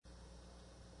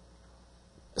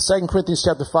2 Corinthians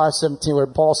chapter 5:17, where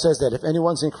Paul says that if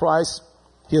anyone's in Christ,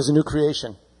 he is a new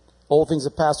creation. All things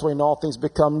have passed away and all things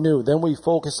become new. Then we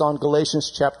focus on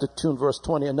Galatians chapter 2 and verse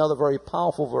 20, another very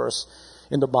powerful verse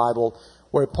in the Bible,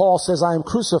 where Paul says, I am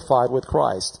crucified with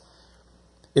Christ.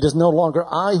 It is no longer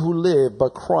I who live,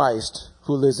 but Christ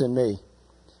who lives in me.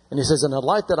 And he says, in the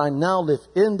life that I now live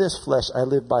in this flesh, I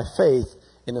live by faith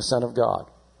in the Son of God.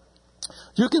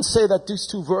 You can say that these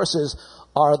two verses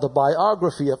are the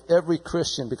biography of every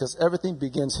Christian, because everything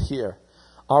begins here.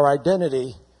 Our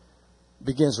identity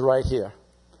begins right here.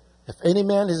 If any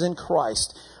man is in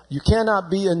Christ, you cannot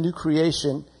be a new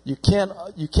creation. You can't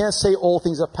say all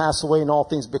things have passed away and all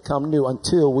things become new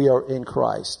until we are in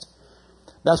Christ.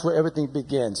 That's where everything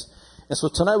begins. And so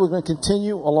tonight we're going to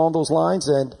continue along those lines.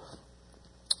 And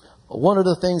one of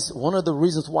the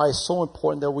reasons why it's so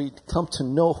important that we come to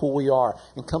know who we are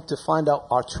and come to find out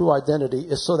our true identity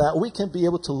is so that we can be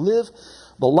able to live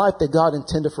the life that God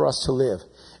intended for us to live,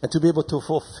 and to be able to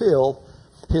fulfill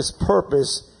His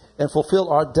purpose and fulfill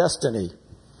our destiny.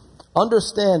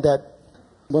 Understand that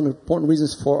one of the important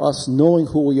reasons for us knowing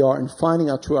who we are and finding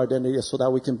our true identity is so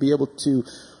that we can be able to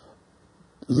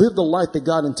live the life that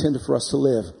God intended for us to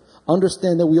live.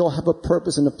 Understand that we all have a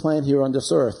purpose and a plan here on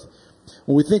this earth.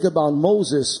 When we think about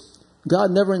Moses,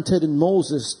 God never intended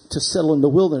Moses to settle in the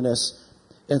wilderness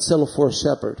and settle for a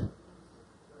shepherd.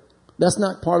 That's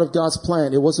not part of God's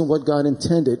plan. It wasn't what God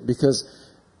intended, because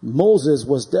Moses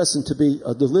was destined to be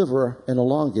a deliverer and a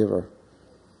lawgiver.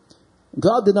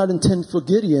 God did not intend for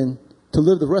Gideon to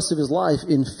live the rest of his life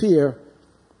in fear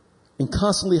and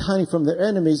constantly hiding from their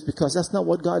enemies, because that's not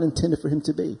what God intended for him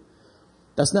to be.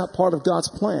 That's not part of God's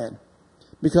plan,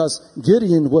 because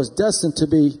Gideon was destined to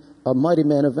be a mighty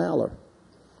man of valor.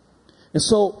 And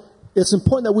so it's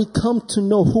important that we come to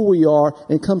know who we are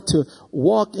and come to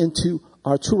walk into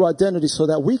our true identity so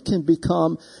that we can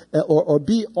become or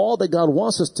be all that God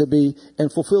wants us to be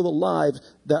and fulfill the lives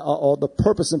that are, or the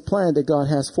purpose and plan that God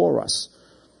has for us.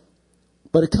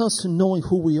 But it comes to knowing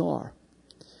who we are.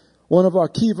 One of our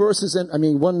key verses,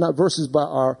 not verses, but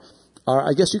our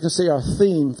I guess you can say our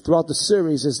theme throughout the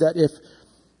series is that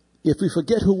if we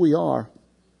forget who we are,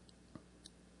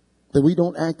 then we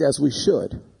don't act as we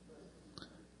should.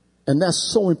 And that's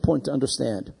so important to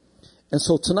understand. And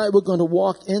so tonight we're going to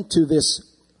walk into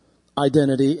this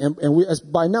identity, and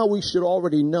by now we should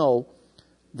already know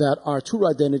that our true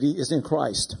identity is in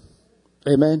Christ.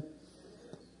 Amen.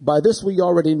 By this we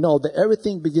already know that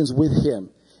everything begins with Him.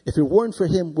 If it weren't for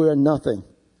Him, we're nothing.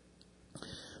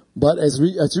 But as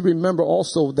you remember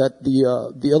also that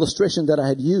the illustration that I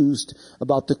had used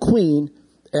about the queen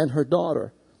and her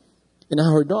daughter, and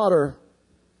how her daughter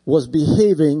was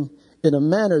behaving in a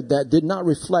manner that did not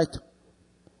reflect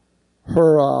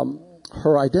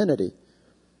her identity.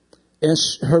 And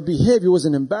her behavior was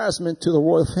an embarrassment to the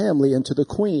royal family and to the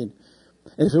queen.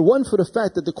 And if it wasn't for the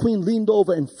fact that the queen leaned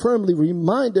over and firmly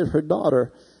reminded her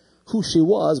daughter who she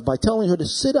was by telling her to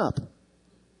sit up.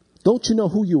 Don't you know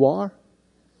who you are?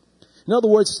 In other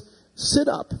words, sit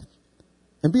up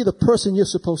and be the person you're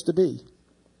supposed to be.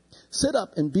 Sit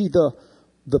up and be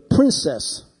the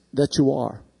princess that you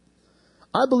are.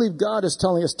 I believe God is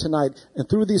telling us tonight and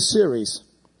through this series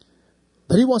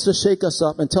that He wants to shake us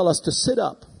up and tell us to sit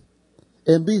up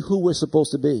and be who we're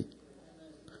supposed to be.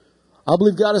 I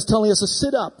believe God is telling us to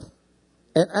sit up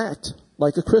and act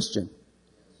like a Christian.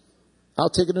 I'll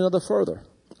take it another further.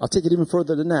 I'll take it even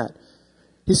further than that.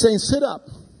 He's saying sit up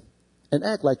and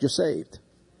act like you're saved.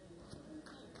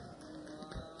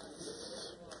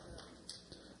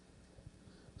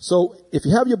 So if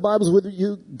you have your Bibles with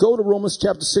you, go to Romans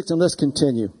chapter 6 and let's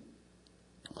continue.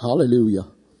 Hallelujah.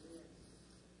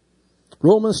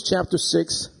 Romans chapter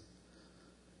 6,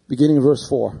 beginning in verse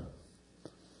 4.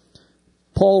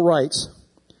 Paul writes,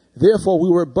 therefore we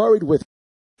were buried with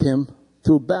Him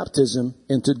through baptism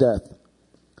into death,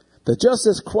 that just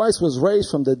as Christ was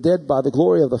raised from the dead by the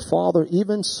glory of the Father,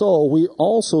 even so we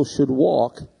also should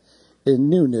walk in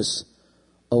newness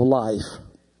of life.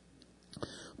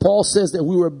 Paul says that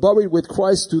we were buried with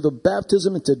Christ through the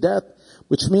baptism into death,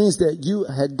 which means that you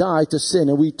had died to sin.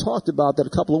 And we talked about that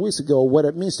a couple of weeks ago, what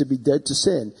it means to be dead to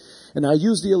sin. And I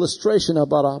used the illustration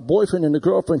about a boyfriend and a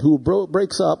girlfriend who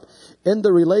breaks up in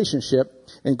the relationship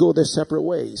and go their separate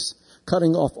ways,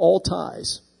 cutting off all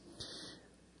ties.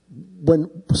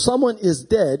 When someone is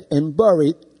dead and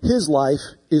buried, his life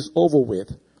is over with.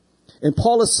 And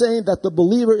Paul is saying that the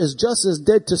believer is just as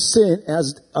dead to sin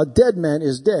as a dead man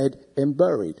is dead and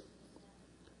buried.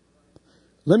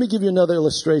 Let me give you another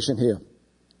illustration here.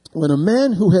 When a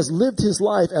man who has lived his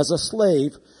life as a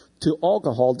slave to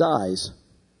alcohol dies,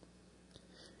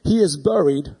 he is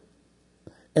buried,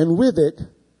 and with it,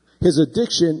 his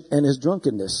addiction, and his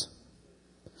drunkenness.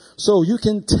 So you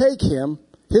can take him,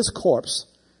 his corpse,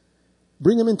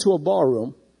 bring him into a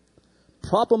barroom,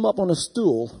 prop him up on a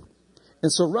stool,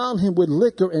 and surround him with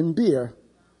liquor and beer,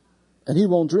 and he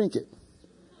won't drink it.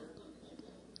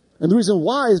 And the reason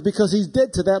why is because he's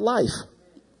dead to that life.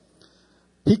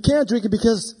 He can't drink it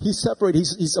because he's separated.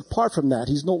 He's apart from that.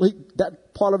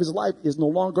 That part of his life is no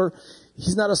longer,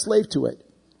 he's not a slave to it.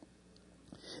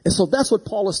 And so that's what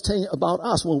Paul is saying about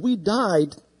us. When we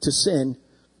died to sin,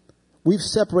 we've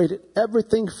separated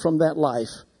everything from that life.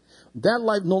 That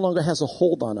life no longer has a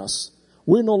hold on us.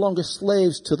 We're no longer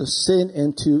slaves to the sin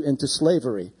and to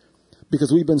slavery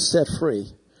because we've been set free.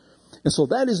 And so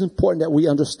that is important that we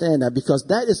understand that, because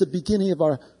that is the beginning of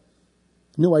our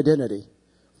new identity.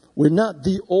 We're not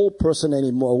the old person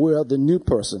anymore. We are the new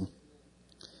person.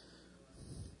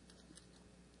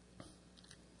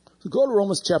 So go to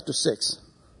Romans chapter 6.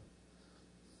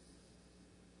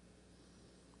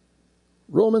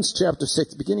 Romans chapter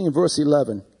 6, beginning in verse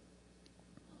 11,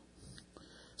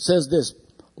 says this: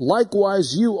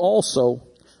 likewise you also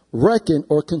reckon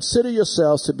or consider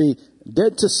yourselves to be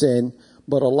dead to sin,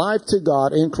 but alive to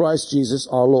God in Christ Jesus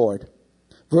our Lord.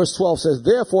 Verse 12 says,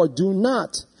 therefore do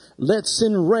not let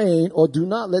sin reign, or do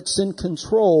not let sin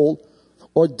control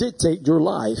or dictate your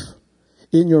life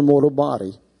in your mortal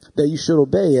body, that you should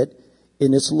obey it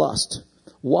in its lust.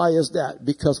 Why is that?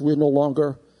 Because we're no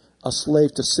longer a slave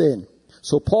to sin.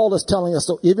 So Paul is telling us,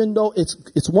 so even though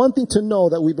it's one thing to know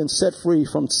that we've been set free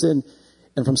from sin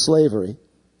and from slavery,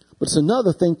 but it's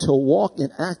another thing to walk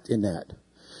and act in that.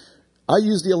 I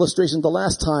used the illustration the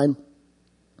last time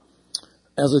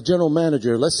as a general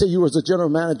manager. Let's say you were a general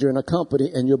manager in a company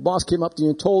and your boss came up to you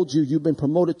and told you you've been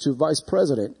promoted to vice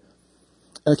president.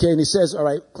 Okay, and he says, all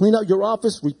right, clean out your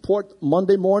office, report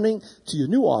Monday morning to your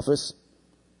new office,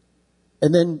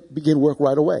 and then begin work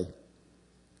right away.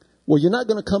 Well, you're not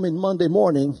going to come in Monday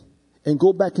morning and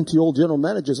go back into your old general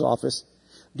manager's office,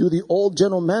 do the old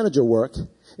general manager work,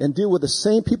 and deal with the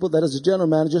same people that as a general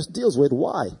manager deals with.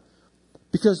 Why?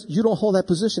 Because you don't hold that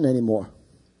position anymore.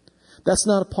 That's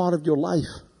not a part of your life.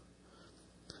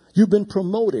 You've been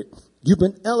promoted. You've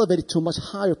been elevated to a much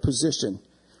higher position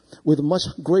with a much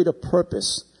greater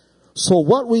purpose. So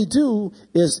what we do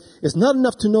is, it's not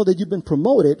enough to know that you've been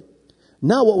promoted.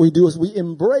 Now what we do is we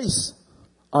embrace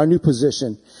our new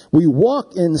position. We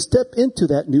walk and step into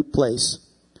that new place.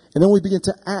 And then we begin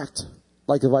to act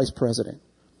like a vice president.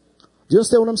 Do you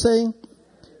understand what I'm saying?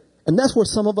 And that's where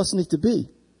some of us need to be.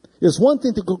 It's one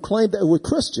thing to proclaim that we're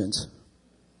Christians.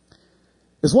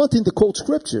 It's one thing to quote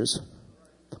scriptures.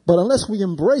 But unless we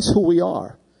embrace who we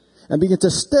are and begin to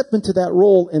step into that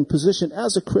role and position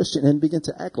as a Christian and begin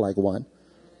to act like one,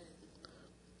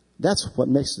 that's what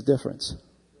makes the difference.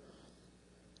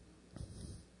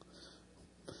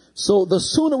 So the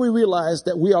sooner we realize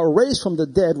that we are raised from the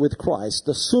dead with Christ,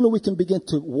 the sooner we can begin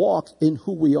to walk in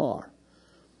who we are.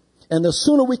 And the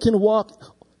sooner we can walk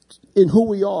in who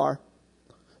we are,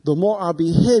 the more our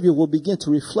behavior will begin to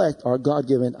reflect our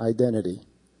God-given identity.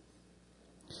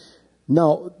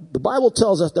 Now, the Bible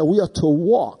tells us that we are to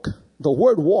walk. The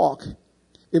word walk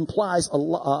implies a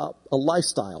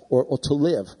lifestyle or to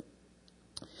live.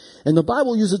 And the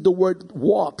Bible uses the word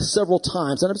walk several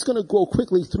times. And I'm just going to go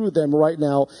quickly through them right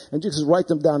now and just write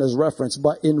them down as reference.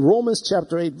 But in Romans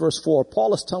chapter 8, verse 4,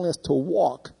 Paul is telling us to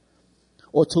walk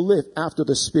or to live after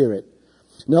the Spirit.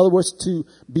 In other words, to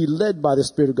be led by the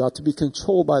Spirit of God, to be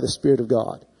controlled by the Spirit of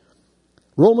God.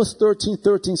 Romans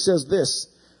 13:13 says this,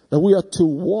 that we are to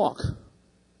walk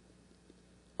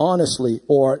honestly,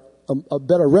 or a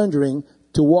better rendering,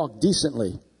 to walk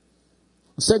decently.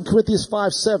 2 Corinthians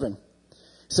 5:7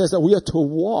 says that we are to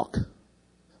walk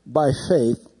by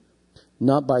faith,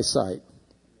 not by sight.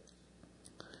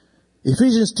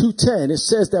 Ephesians 2:10, it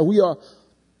says that we are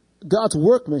God's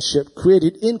workmanship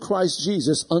created in Christ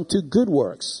Jesus unto good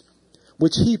works,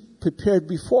 which he prepared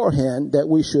beforehand that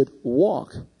we should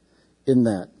walk in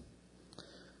that.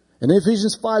 And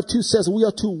Ephesians 5:2 says we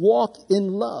are to walk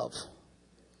in love.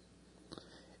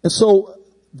 And so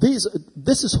this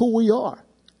is who we are.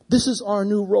 This is our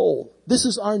new role. This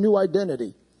is our new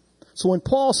identity. So when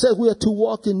Paul says we are to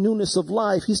walk in newness of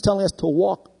life, he's telling us to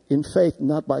walk in faith,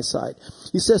 not by sight.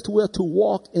 He says we are to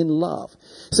walk in love.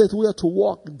 He says we are to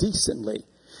walk decently.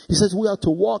 He says we are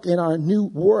to walk in our new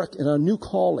work, in our new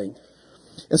calling.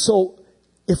 And so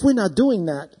if we're not doing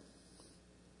that,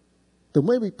 then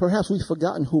maybe perhaps we've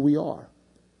forgotten who we are.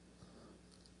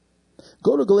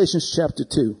 Go to Galatians chapter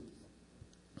 2.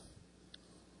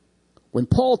 When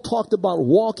Paul talked about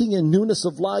walking in newness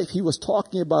of life, he was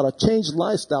talking about a changed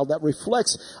lifestyle that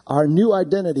reflects our new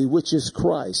identity, which is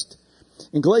Christ.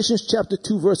 In Galatians chapter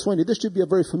 2, verse 20, this should be a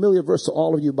very familiar verse to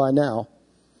all of you by now.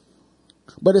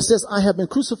 But it says, I have been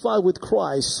crucified with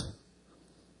Christ.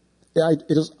 It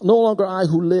is no longer I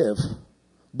who live,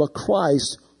 but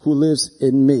Christ who lives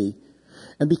in me.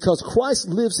 And because Christ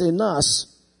lives in us,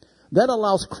 that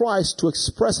allows Christ to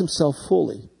express himself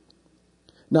fully.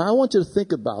 Now, I want you to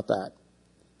think about that.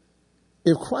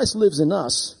 If Christ lives in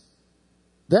us,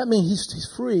 that means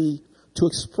he's free to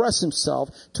express himself,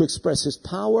 to express his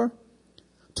power,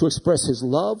 to express his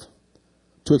love,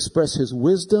 to express his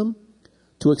wisdom,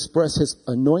 to express his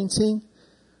anointing.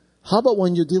 How about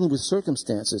when you're dealing with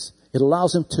circumstances? It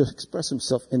allows him to express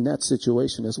himself in that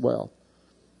situation as well.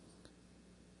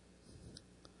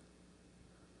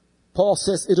 Paul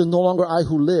says, it is no longer I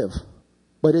who live,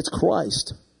 but it's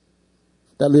Christ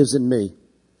that lives in me.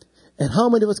 And how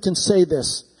many of us can say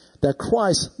this, that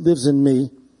Christ lives in me?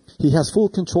 He has full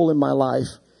control in my life.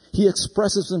 He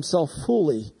expresses himself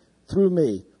fully through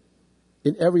me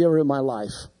in every area of my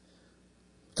life.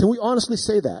 Can we honestly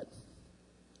say that?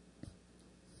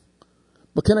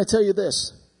 But can I tell you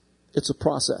this? It's a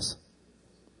process.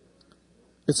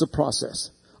 It's a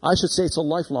process. I should say it's a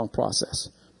lifelong process.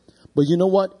 But you know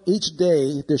what? Each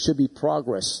day there should be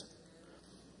progress.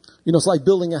 You know, it's like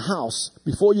building a house.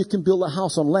 Before you can build a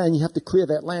house on land, you have to clear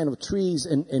that land of trees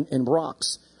and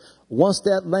rocks. Once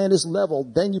that land is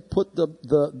leveled, then you put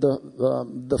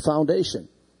the foundation.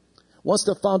 Once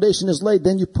the foundation is laid,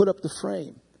 then you put up the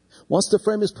frame. Once the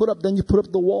frame is put up, then you put up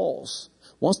the walls.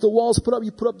 Once the walls put up,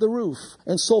 you put up the roof,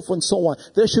 and so forth and so on.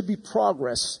 There should be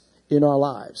progress in our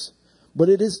lives. But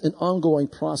it is an ongoing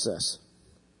process.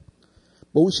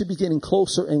 But we should be getting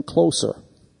closer and closer.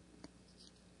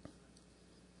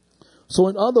 So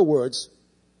in other words,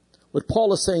 what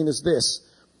Paul is saying is this.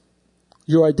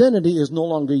 Your identity is no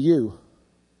longer you,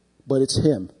 but it's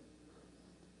him.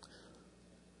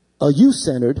 A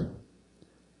you-centered,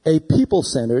 a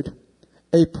people-centered,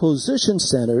 a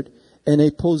position-centered, and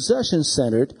a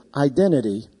possession-centered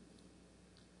identity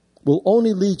will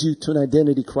only lead you to an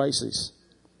identity crisis.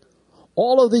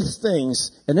 All of these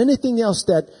things and anything else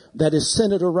that is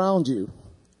centered around you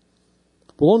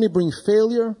will only bring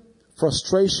failure,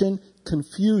 frustration,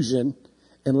 confusion,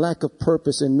 and lack of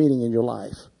purpose and meaning in your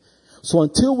life. So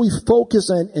until we focus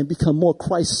and become more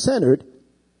Christ-centered,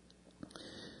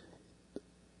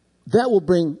 that will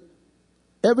bring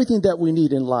everything that we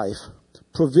need in life: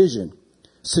 provision,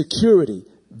 security,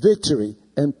 victory,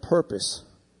 and purpose.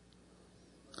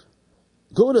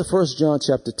 Go to 1 John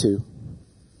chapter 2.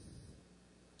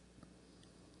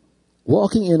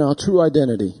 Walking in our true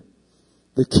identity.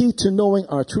 The key to knowing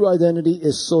our true identity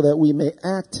is so that we may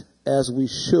act as we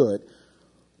should,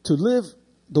 to live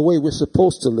the way we're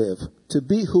supposed to live, to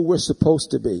be who we're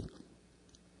supposed to be.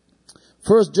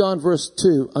 1 John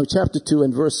chapter 2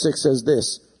 and verse 6 says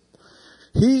this: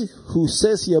 He who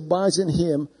says he abides in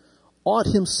him ought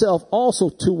himself also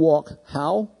to walk,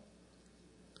 how?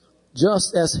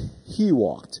 Just as he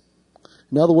walked.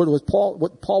 In other words,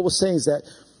 what Paul was saying is that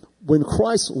when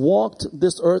Christ walked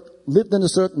this earth, lived on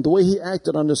this earth, and the way he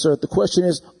acted on this earth, the question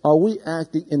is, are we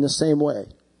acting in the same way?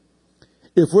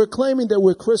 If we're claiming that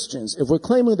we're Christians, if we're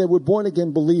claiming that we're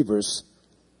born-again believers,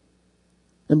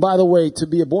 and by the way, to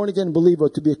be a born-again believer,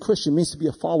 to be a Christian, means to be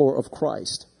a follower of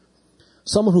Christ.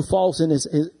 Someone who follows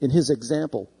in his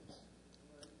example.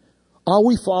 Are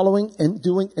we following and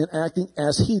doing and acting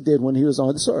as he did when he was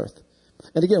on this earth?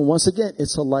 And again, once again,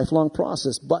 it's a lifelong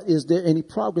process. But is there any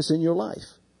progress in your life?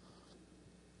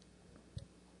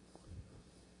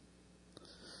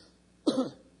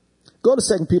 Go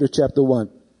to 2 Peter chapter 1.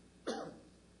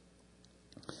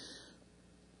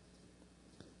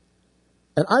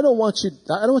 And I don't want you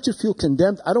to feel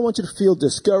condemned. I don't want you to feel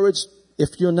discouraged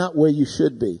if you're not where you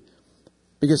should be.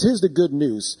 Because here's the good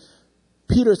news.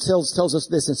 Peter tells us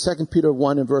this in 2 Peter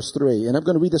 1 and verse 3. And I'm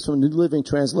going to read this from the New Living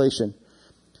Translation.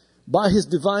 By his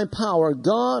divine power,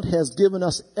 God has given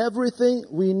us everything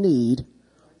we need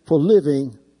for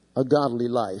living a godly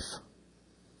life.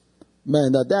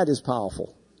 Man, now that is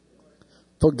powerful.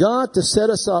 For God to set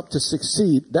us up to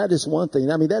succeed, that is one thing.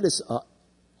 I mean, that is an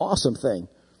awesome thing.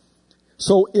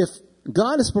 So if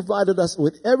God has provided us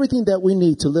with everything that we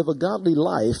need to live a godly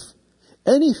life,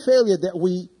 any failure that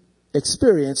we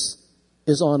experience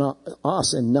is on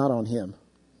us and not on him.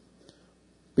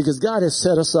 Because God has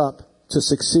set us up to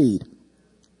succeed.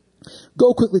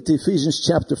 Go quickly to Ephesians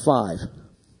chapter 5.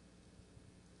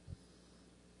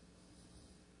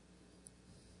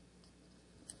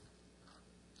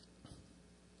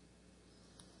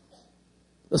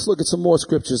 Let's look at some more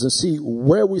scriptures and see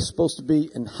where we're supposed to be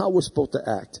and how we're supposed to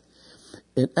act.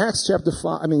 In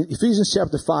Ephesians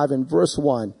chapter 5 and verse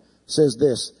 1 says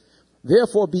this: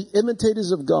 Therefore be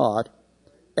imitators of God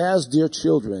as dear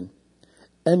children,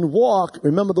 and walk,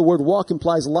 remember the word walk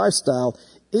implies lifestyle,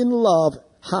 in love.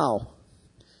 How?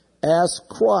 As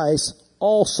Christ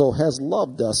also has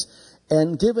loved us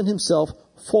and given himself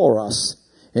for us,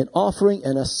 an offering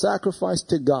and a sacrifice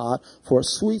to God for a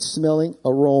sweet smelling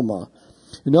aroma.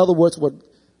 In other words, what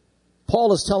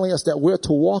Paul is telling us, that we're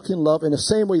to walk in love in the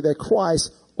same way that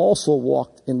Christ also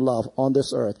walked in love on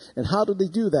this earth. And how did he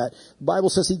do that? The Bible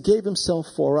says he gave himself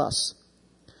for us.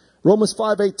 Romans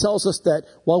 5:8 tells us that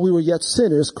while we were yet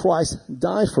sinners, Christ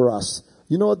died for us.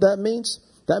 You know what that means?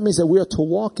 That means that we are to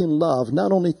walk in love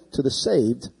not only to the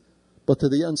saved, but to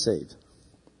the unsaved.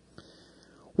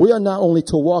 We are not only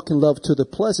to walk in love to the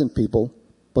pleasant people,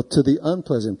 but to the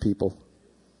unpleasant people.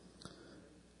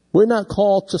 We're not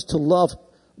called just to love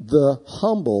the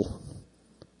humble,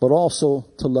 but also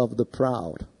to love the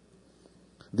proud,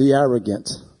 the arrogant,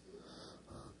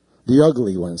 the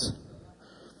ugly ones,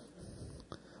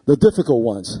 the difficult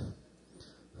ones.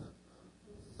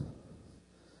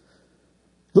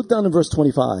 Look down in verse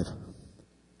 25.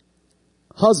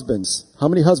 Husbands. How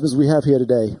many husbands we have here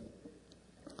today?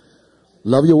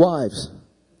 Love your wives.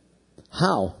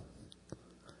 How?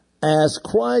 As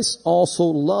Christ also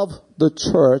loved the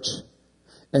church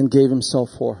and gave himself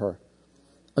for her.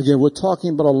 Again, we're talking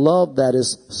about a love that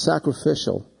is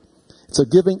sacrificial. It's a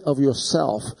giving of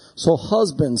yourself. So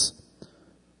husbands,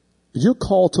 you're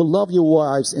called to love your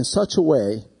wives in such a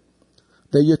way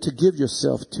that you're to give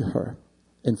yourself to her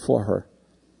and for her.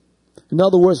 In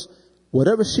other words,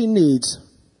 whatever she needs,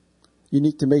 you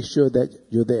need to make sure that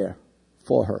you're there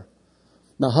for her.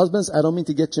 Now, husbands, I don't mean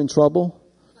to get you in trouble,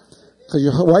 because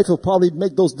your wife will probably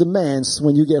make those demands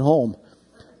when you get home.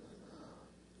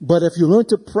 But if you learn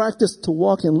to practice to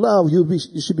walk in love,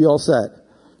 you should be all set.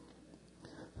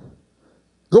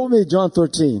 Go with me to John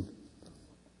 13.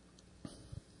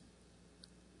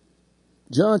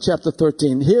 John chapter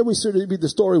 13. Here we sort of read the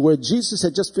story where Jesus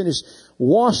had just finished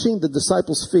washing the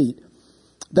disciples' feet.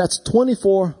 That's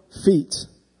 24 feet.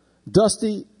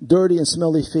 Dusty, dirty, and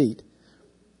smelly feet.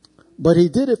 But he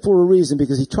did it for a reason,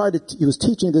 because he was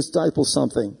teaching the disciples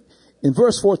something. In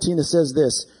verse 14 it says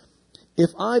this: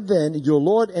 if I then, your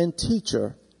Lord and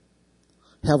teacher,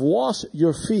 have washed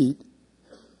your feet,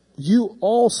 you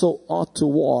also ought to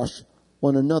wash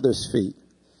one another's feet.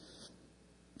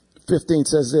 15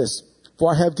 says this: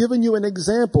 for I have given you an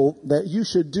example that you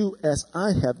should do as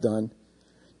I have done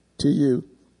to you.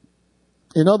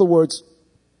 In other words,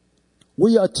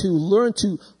 we are to learn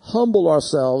to humble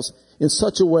ourselves in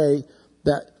such a way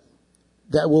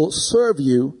that will serve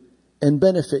you and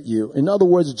benefit you. In other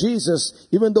words, Jesus,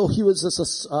 even though he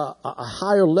was a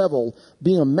higher level,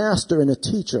 being a master and a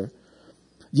teacher,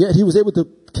 yet he was able to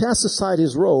cast aside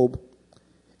his robe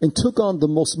and took on the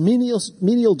most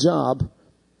menial job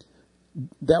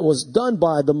that was done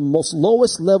by the most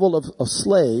lowest level of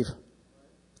slave,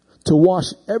 to wash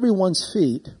everyone's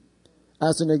feet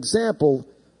as an example,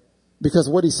 because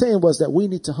what he's saying was that we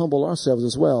need to humble ourselves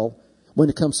as well when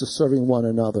it comes to serving one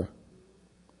another.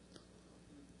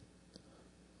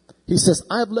 He says,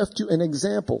 I've left you an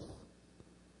example,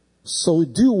 so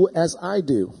do as I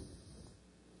do.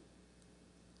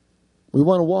 We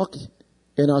want to walk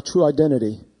in our true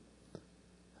identity.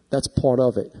 That's part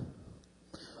of it.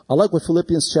 I like what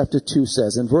Philippians chapter 2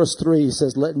 says. In verse 3, he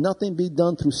says, let nothing be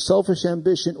done through selfish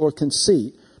ambition or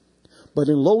conceit, but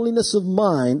in lowliness of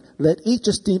mind, let each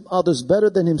esteem others better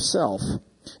than himself.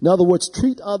 In other words,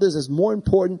 treat others as more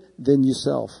important than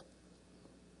yourself.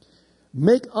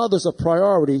 Make others a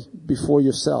priority before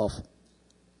yourself.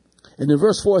 And in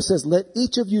verse 4 it says, let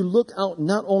each of you look out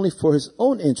not only for his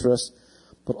own interest,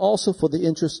 but also for the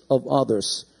interest of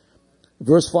others.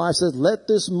 Verse 5 says, let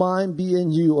this mind be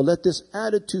in you, or let this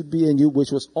attitude be in you,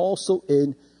 which was also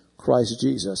in Christ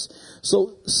Jesus.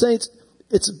 So, saints,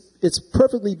 it's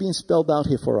perfectly being spelled out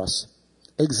here for us.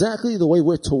 Exactly the way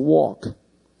we're to walk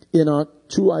in our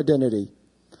true identity.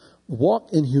 Walk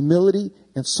in humility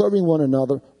and serving one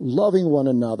another, loving one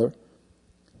another.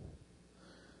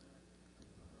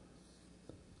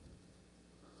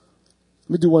 Let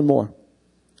me do one more.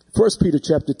 1 Peter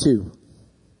chapter 2.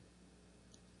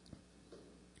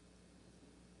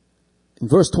 In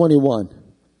verse 21.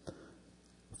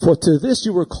 For to this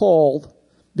you were called,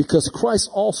 because Christ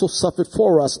also suffered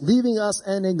for us, leaving us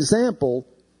an example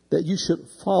that you should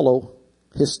follow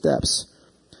his steps.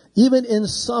 Even in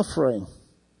suffering,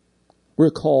 we're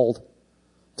called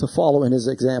to follow in his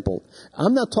example.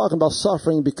 I'm not talking about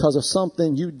suffering because of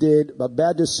something you did, a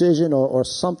bad decision or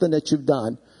something that you've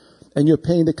done, and you're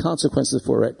paying the consequences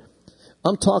for it.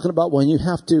 I'm talking about when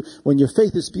your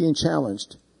faith is being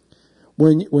challenged.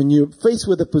 when you're faced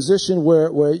with a position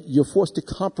where you're forced to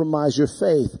compromise your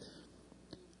faith,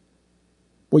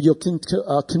 where your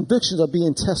convictions are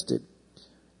being tested,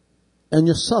 and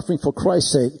you're suffering for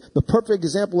Christ's sake, the perfect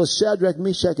example is Shadrach,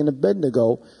 Meshach, and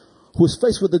Abednego, who was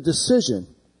faced with a decision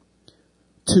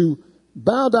to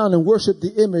bow down and worship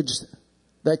the image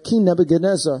that King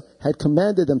Nebuchadnezzar had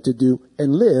commanded them to do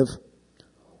and live,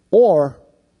 or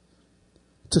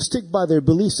to stick by their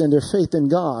beliefs and their faith in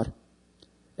God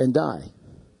and die.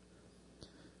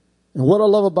 And what I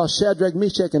love about Shadrach,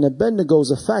 Meshach, and Abednego is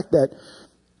the fact that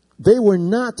they were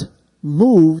not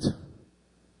moved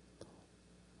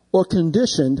or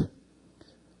conditioned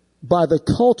by the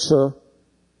culture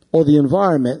or the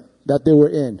environment that they were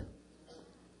in.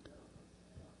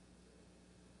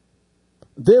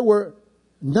 They were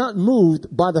not moved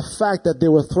by the fact that they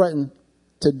were threatened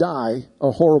to die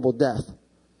a horrible death.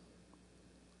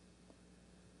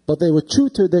 But they were true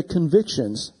to their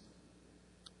convictions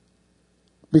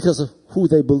because of who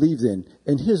they believed in.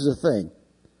 And here's the thing.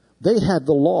 They had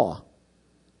the law.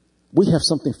 We have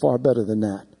something far better than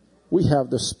that. We have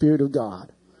the Spirit of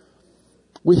God.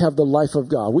 We have the life of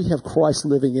God. We have Christ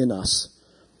living in us.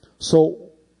 So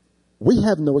we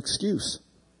have no excuse.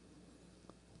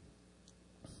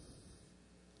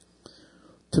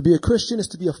 To be a Christian is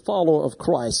to be a follower of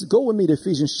Christ. Go with me to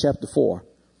Ephesians chapter 4.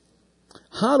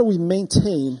 How do we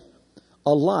maintain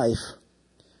a life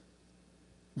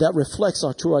that reflects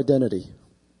our true identity?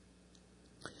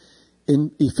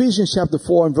 In Ephesians chapter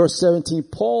 4 and verse 17,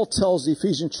 Paul tells the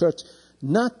Ephesian church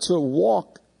not to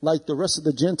walk like the rest of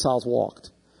the Gentiles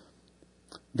walked.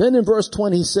 Then in verse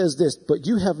 20 he says this, but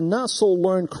you have not so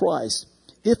learned Christ,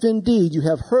 if indeed you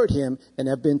have heard him and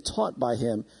have been taught by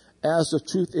him, as the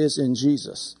truth is in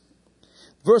Jesus.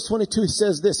 Verse 22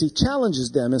 says this, he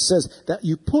challenges them and says that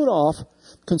you put off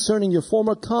concerning your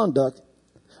former conduct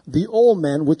the old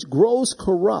man which grows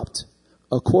corrupt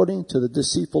according to the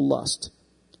deceitful lust,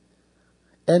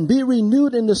 and be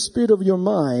renewed in the spirit of your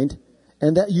mind,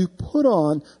 and that you put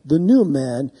on the new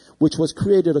man which was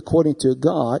created according to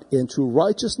God in true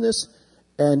righteousness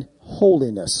and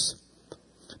holiness.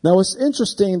 Now it's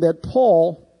interesting that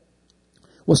Paul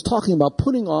was talking about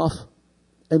putting off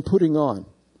and putting on.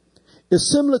 It's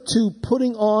similar to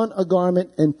putting on a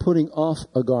garment and putting off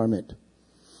a garment.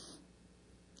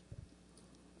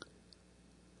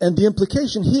 And the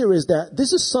implication here is that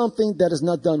this is something that is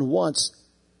not done once,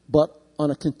 but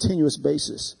on a continuous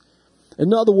basis.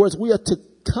 In other words, we are to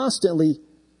constantly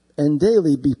and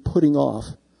daily be putting off,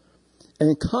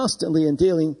 and constantly and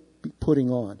daily be putting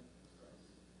on.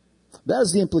 That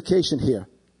is the implication here.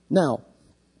 Now,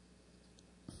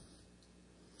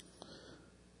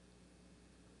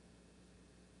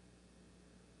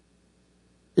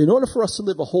 in order for us to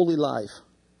live a holy life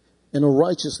and a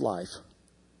righteous life,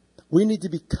 we need to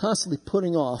be constantly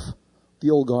putting off the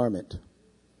old garment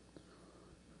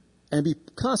and be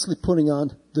constantly putting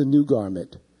on the new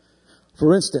garment.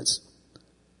 For instance,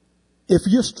 if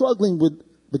you're struggling with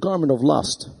the garment of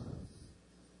lust,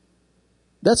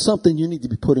 that's something you need to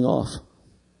be putting off.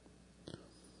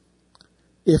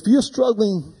 If you're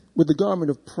struggling with the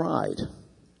garment of pride,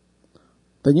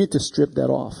 then you need to strip that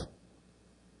off.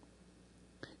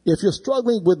 If you're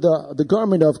struggling with the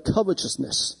garment of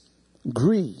covetousness,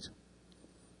 greed,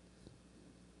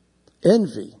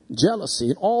 envy, jealousy,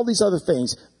 and all these other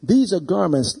things, these are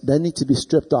garments that need to be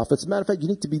stripped off. As a matter of fact, you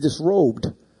need to be disrobed.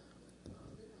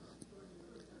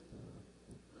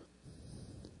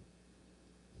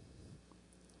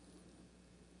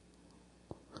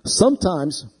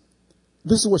 Sometimes,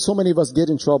 this is where so many of us get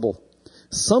in trouble.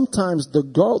 Sometimes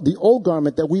the old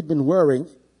garment that we've been wearing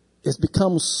has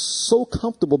become so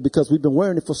comfortable because we've been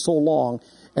wearing it for so long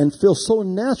and feels so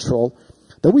natural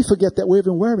that we forget that we've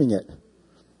been wearing it.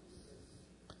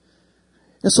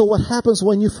 And so what happens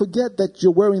when you forget that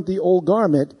you're wearing the old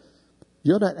garment,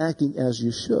 you're not acting as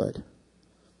you should.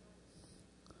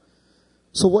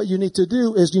 So what you need to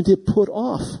do is you need to put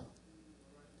off,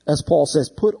 as Paul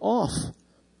says, put off,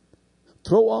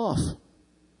 throw off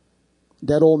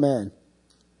that old man.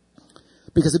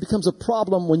 Because it becomes a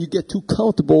problem when you get too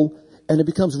comfortable and it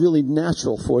becomes really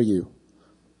natural for you.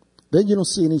 Then you don't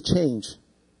see any change.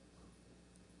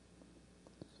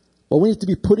 But we need to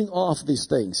be putting off these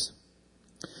things.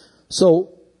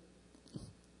 So,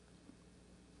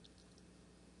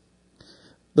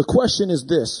 the question is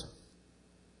this.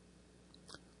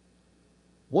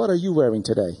 What are you wearing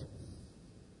today?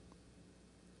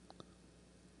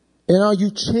 And are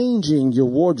you changing your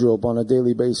wardrobe on a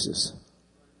daily basis?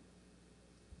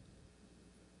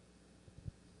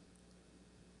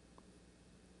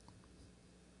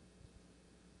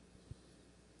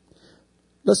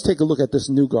 Let's take a look at this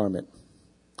new garment.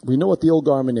 We know what the old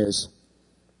garment is.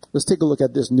 Let's take a look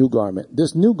at this new garment.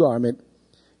 This new garment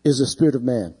is the spirit of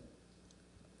man.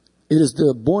 It is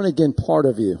the born again part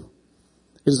of you.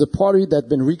 It is the part of you that's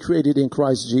been recreated in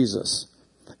Christ Jesus.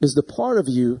 It is the part of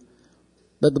you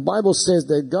that the Bible says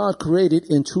that God created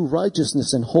in true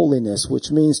righteousness and holiness,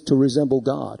 which means to resemble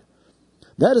God.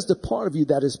 That is the part of you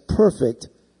that is perfect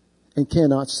and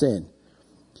cannot sin.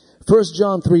 1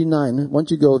 John 3:9. Why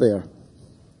don't you go there?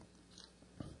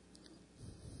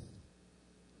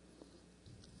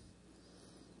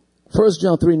 1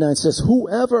 John 3:9 says,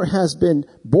 whoever has been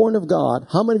born of God,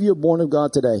 how many of you are born of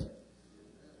God today?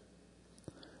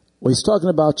 Well, he's talking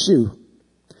about you.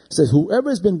 It says, whoever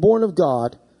has been born of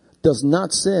God does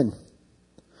not sin,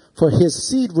 for his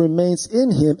seed remains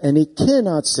in him, and he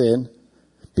cannot sin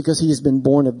because he has been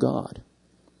born of God.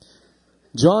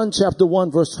 John chapter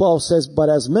 1 verse 12 says, but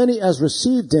as many as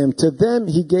received him, to them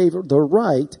he gave the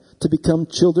right to become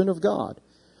children of God,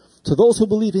 to those who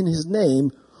believe in his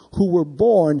name, who were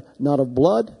born not of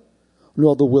blood,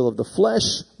 nor the will of the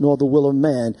flesh, nor the will of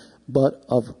man, but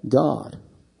of God.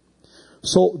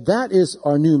 So that is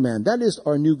our new man. That is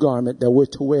our new garment that we're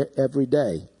to wear every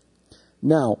day.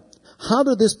 Now, how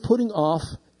did this putting off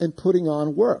and putting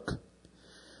on work?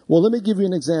 Well, let me give you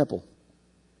an example.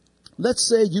 Let's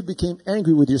say you became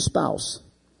angry with your spouse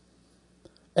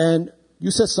and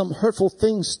you said some hurtful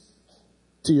things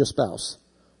to your spouse.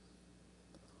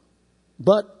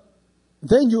 But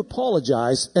then you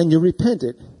apologize and you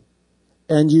repented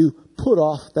and you put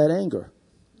off that anger.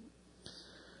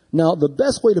 Now, the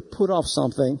best way to put off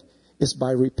something is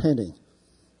by repenting.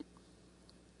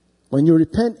 When you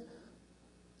repent,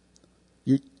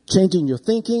 you're changing your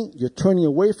thinking, you're turning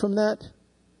away from that,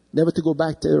 never to go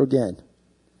back there again.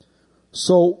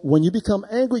 So when you become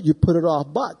angry, you put it off,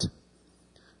 but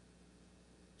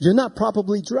you're not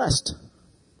properly dressed.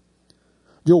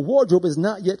 Your wardrobe is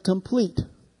not yet complete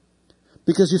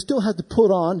because you still have to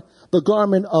put on the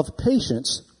garment of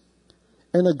patience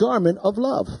and a garment of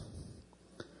love.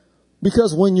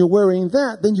 Because when you're wearing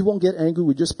that, then you won't get angry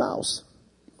with your spouse.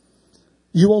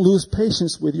 You won't lose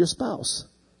patience with your spouse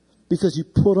because you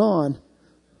put on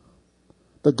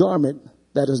the garment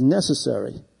that is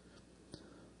necessary.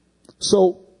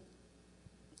 So,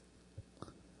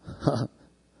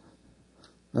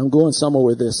 I'm going somewhere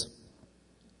with this.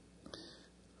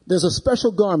 There's a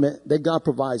special garment that God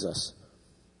provides us.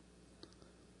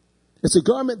 It's a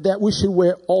garment that we should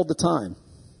wear all the time,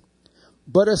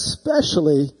 but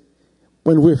especially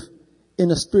when we're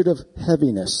in a spirit of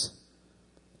heaviness.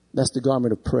 That's the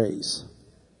garment of praise.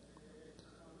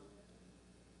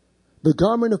 The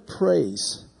garment of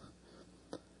praise.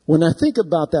 When I think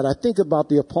about that, I think about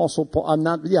the apostle Paul,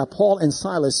 Paul and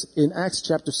Silas in Acts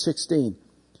chapter 16.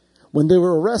 When they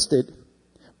were arrested,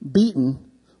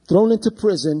 beaten, thrown into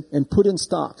prison, and put in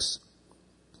stocks.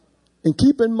 And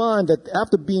keep in mind that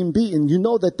after being beaten, you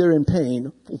know that they're in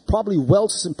pain, probably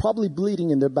welts and probably bleeding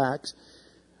in their backs,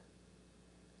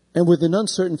 and with an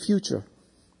uncertain future.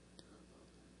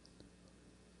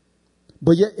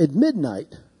 But yet at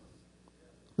midnight,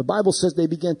 the Bible says they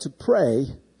began to pray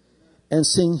and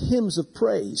sing hymns of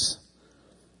praise.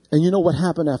 And you know what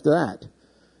happened after that?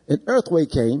 An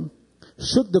earthquake came,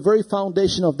 shook the very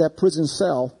foundation of that prison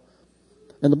cell.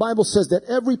 And the Bible says that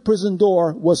every prison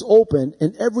door was open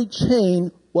and every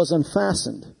chain was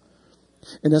unfastened.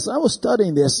 And as I was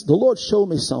studying this, the Lord showed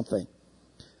me something.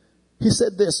 He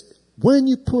said this, when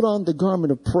you put on the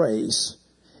garment of praise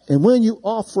and when you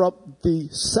offer up the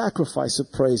sacrifice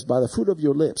of praise by the fruit of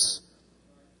your lips,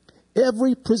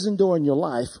 every prison door in your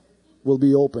life will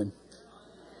be open.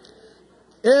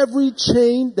 Every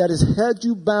chain that has had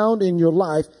you bound in your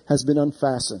life has been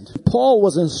unfastened. Paul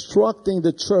was instructing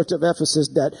the church of Ephesus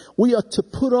that we are to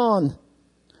put on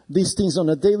these things on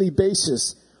a daily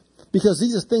basis because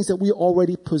these are things that we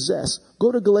already possess.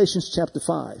 Go to Galatians chapter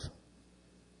 5.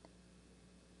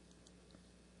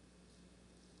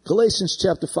 Galatians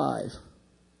chapter 5.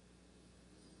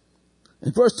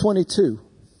 In verse 22,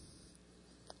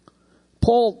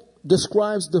 Paul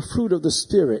describes the fruit of the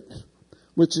Spirit,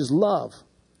 which is love,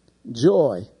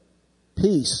 joy,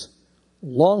 peace,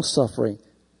 long-suffering,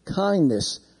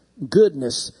 kindness,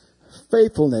 goodness,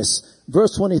 faithfulness.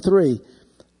 Verse 23,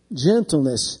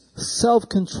 gentleness,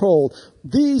 self-control.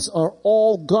 These are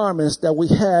all garments that we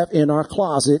have in our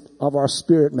closet of our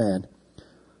spirit man.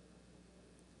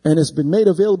 And it's been made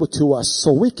available to us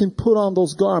so we can put on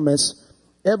those garments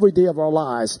every day of our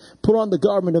lives. Put on the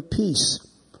garment of peace.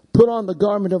 Put on the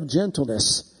garment of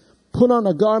gentleness. Put on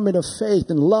a garment of faith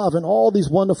and love and all these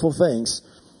wonderful things.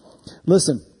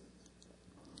 Listen,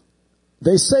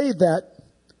 they say that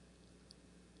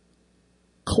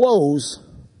clothes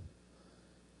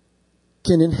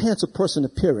can enhance a person's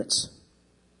appearance.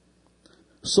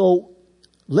 So,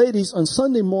 ladies, on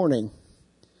Sunday morning,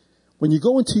 when you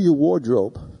go into your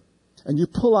wardrobe and you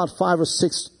pull out 5 or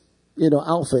 6,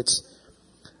 outfits,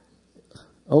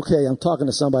 okay, I'm talking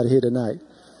to somebody here tonight,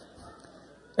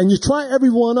 and you try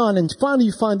every one on, and finally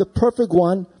you find the perfect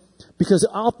one, because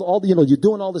you're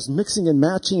doing all this mixing and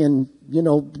matching, and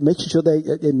making sure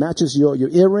that it matches your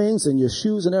earrings and your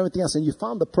shoes and everything else, and you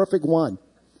found the perfect one.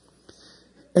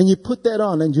 And you put that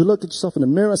on, and you look at yourself in the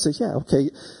mirror and say, yeah, okay,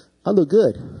 I look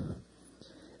good.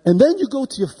 And then you go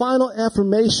to your final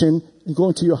affirmation, you go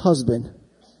into your husband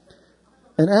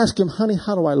and ask him, honey,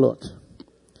 how do I look?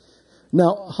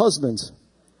 Now, husbands,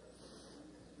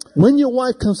 when your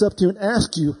wife comes up to you and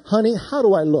asks you, honey, how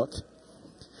do I look?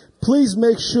 Please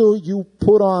make sure you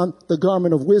put on the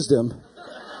garment of wisdom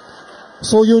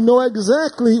so you know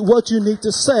exactly what you need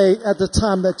to say at the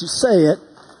time that you say it.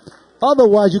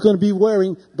 Otherwise, you're going to be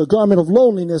wearing the garment of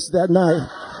loneliness that night.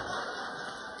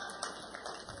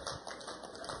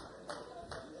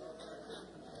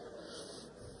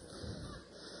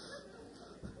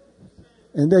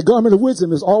 And that garment of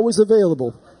wisdom is always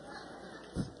available.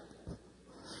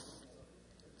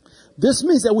 This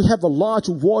means that we have a large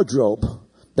wardrobe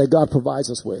that God provides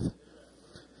us with.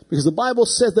 Because the Bible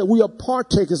says that we are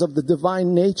partakers of the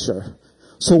divine nature.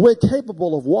 So we're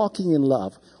capable of walking in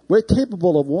love. We're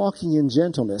capable of walking in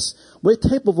gentleness. We're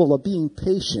capable of being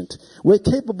patient. We're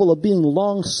capable of being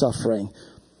long-suffering.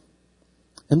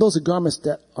 And those are garments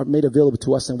that are made available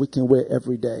to us and we can wear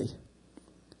every day.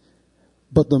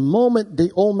 But the moment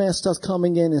the old man starts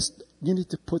coming in, you need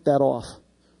to put that off.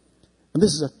 And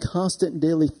this is a constant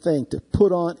daily thing to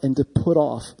put on and to put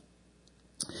off.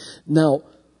 Now,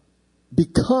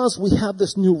 because we have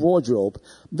this new wardrobe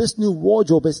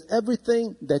is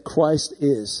everything that Christ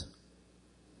is.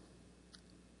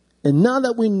 And now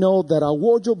that we know that our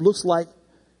wardrobe looks like,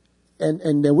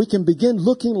 and then we can begin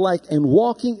looking like and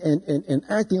walking and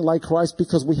acting like Christ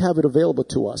because we have it available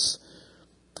to us.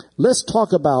 Let's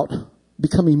talk about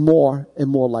becoming more and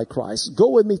more like Christ. Go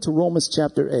with me to Romans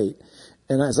chapter 8.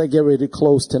 And as I get ready to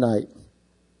close tonight,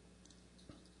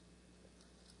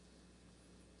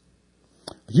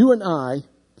 you and I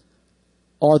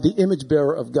are the image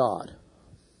bearer of God.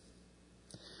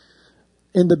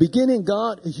 In the beginning,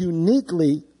 God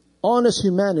uniquely honors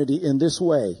humanity in this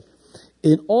way.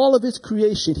 In all of his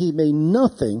creation, he made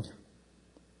nothing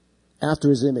after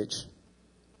his image.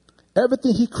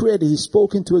 Everything he created, he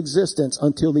spoke into existence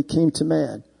until he came to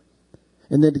man.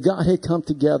 And then God had come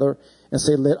together and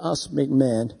say, let us make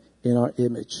man in our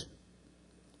image.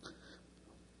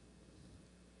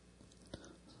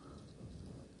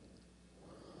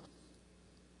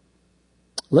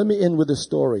 Let me end with a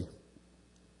story.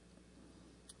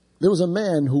 There was a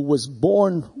man who was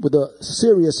born with a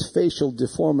serious facial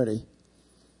deformity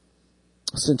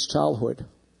since childhood.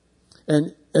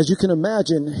 And as you can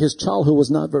imagine, his childhood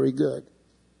was not very good.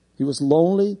 He was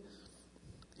lonely.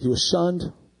 He was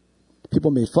shunned.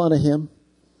 People made fun of him.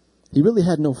 He really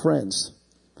had no friends.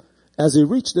 As he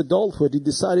reached adulthood, he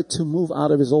decided to move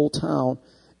out of his old town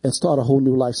and start a whole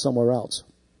new life somewhere else.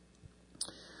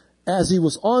 As he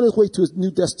was on his way to his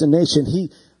new destination,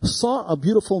 he saw a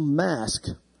beautiful mask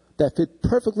that fit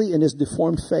perfectly in his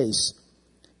deformed face,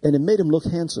 and it made him look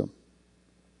handsome.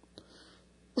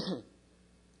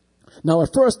 Now,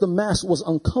 at first, the mask was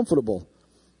uncomfortable,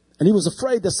 and he was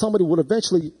afraid that somebody would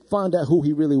eventually find out who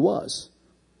he really was.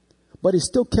 But he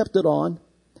still kept it on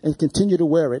and continued to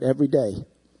wear it every day.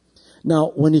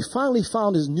 Now, when he finally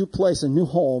found his new place and new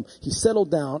home, he settled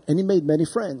down and he made many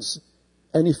friends,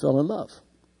 and he fell in love.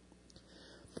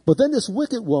 But then this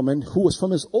wicked woman, who was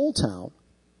from his old town,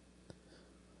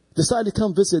 decided to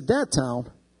come visit that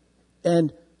town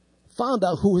and found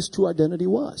out who his true identity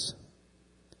was.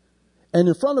 And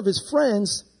in front of his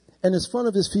friends and in front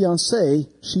of his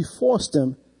fiancée, she forced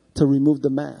him to remove the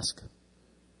mask.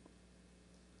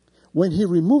 When he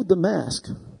removed the mask,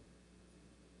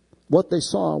 what they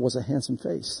saw was a handsome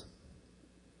face.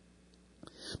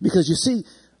 Because you see,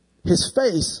 his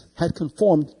face had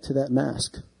conformed to that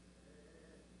mask.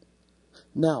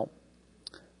 Now,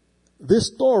 this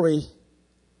story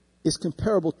is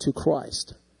comparable to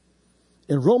Christ.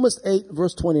 In Romans 8,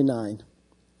 verse 29,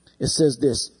 it says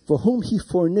this, for whom he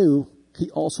foreknew, he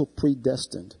also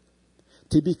predestined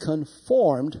to be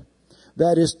conformed,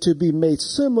 that is, to be made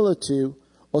similar to,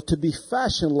 or to be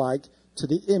fashioned like, to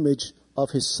the image of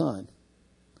his Son,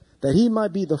 that he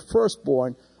might be the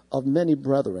firstborn of many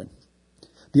brethren.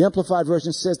 The Amplified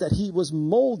Version says that he was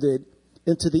molded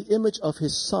into the image of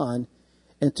his Son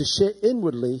and to share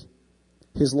inwardly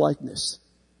his likeness.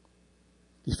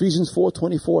 Ephesians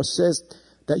 4:24 says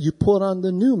that you put on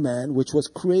the new man, which was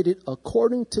created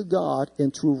according to God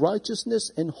in true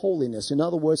righteousness and holiness. In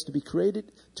other words, to be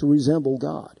created to resemble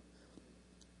God.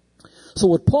 So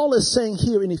what Paul is saying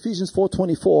here in Ephesians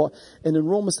 4:24 and in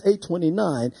Romans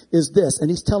 8:29 is this, and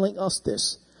he's telling us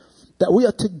this, that we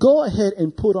are to go ahead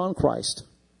and put on Christ.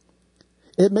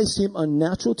 It may seem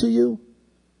unnatural to you.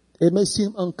 It may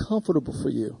seem uncomfortable for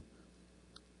you.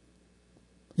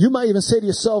 You might even say to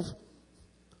yourself,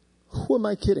 who am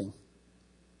I kidding?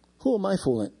 Who am I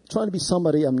fooling? Trying to be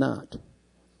somebody I'm not.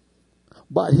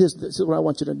 But this is what I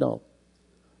want you to know.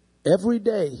 Every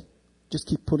day, just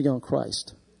keep putting on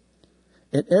Christ.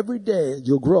 And every day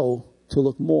you'll grow to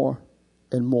look more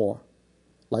and more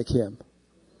like Him.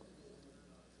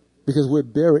 Because we're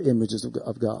bearer images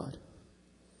of God.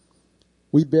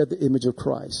 We bear the image of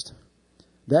Christ.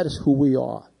 That is who we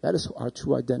are. That is our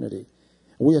true identity.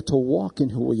 We are to walk in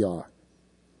who we are.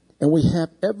 And we have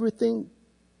everything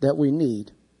that we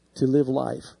need to live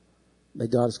life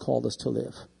that God has called us to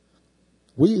live.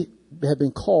 We have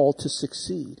been called to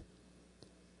succeed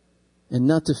and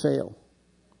not to fail.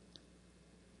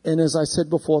 And as I said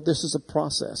before, this is a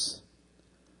process.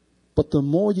 But the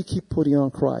more you keep putting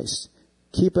on Christ,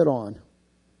 keep it on,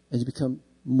 and you become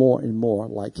more and more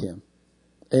like Him.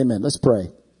 Amen. Let's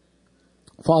pray.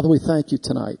 Father, we thank you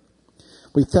tonight.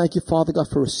 We thank you, Father God,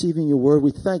 for receiving your word.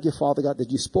 We thank you, Father God,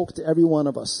 that you spoke to every one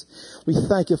of us. We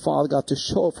thank you, Father God,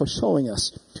 for showing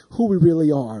us who we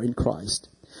really are in Christ.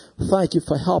 Thank you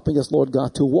for helping us, Lord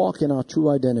God, to walk in our true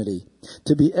identity,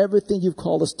 to be everything you've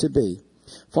called us to be.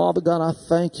 Father God, I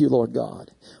thank you, Lord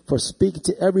God, for speaking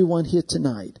to everyone here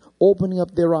tonight, opening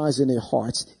up their eyes and their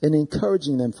hearts and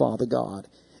encouraging them, Father God,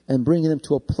 and bringing them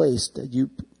to a place that you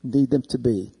need them to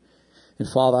be. And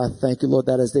Father, I thank you, Lord,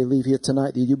 that as they leave here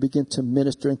tonight, that you begin to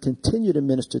minister and continue to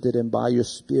minister to them by your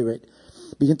Spirit.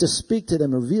 Begin to speak to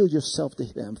them and reveal yourself to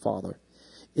them, Father.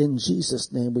 In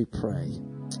Jesus' name we pray.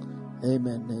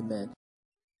 Amen. Amen.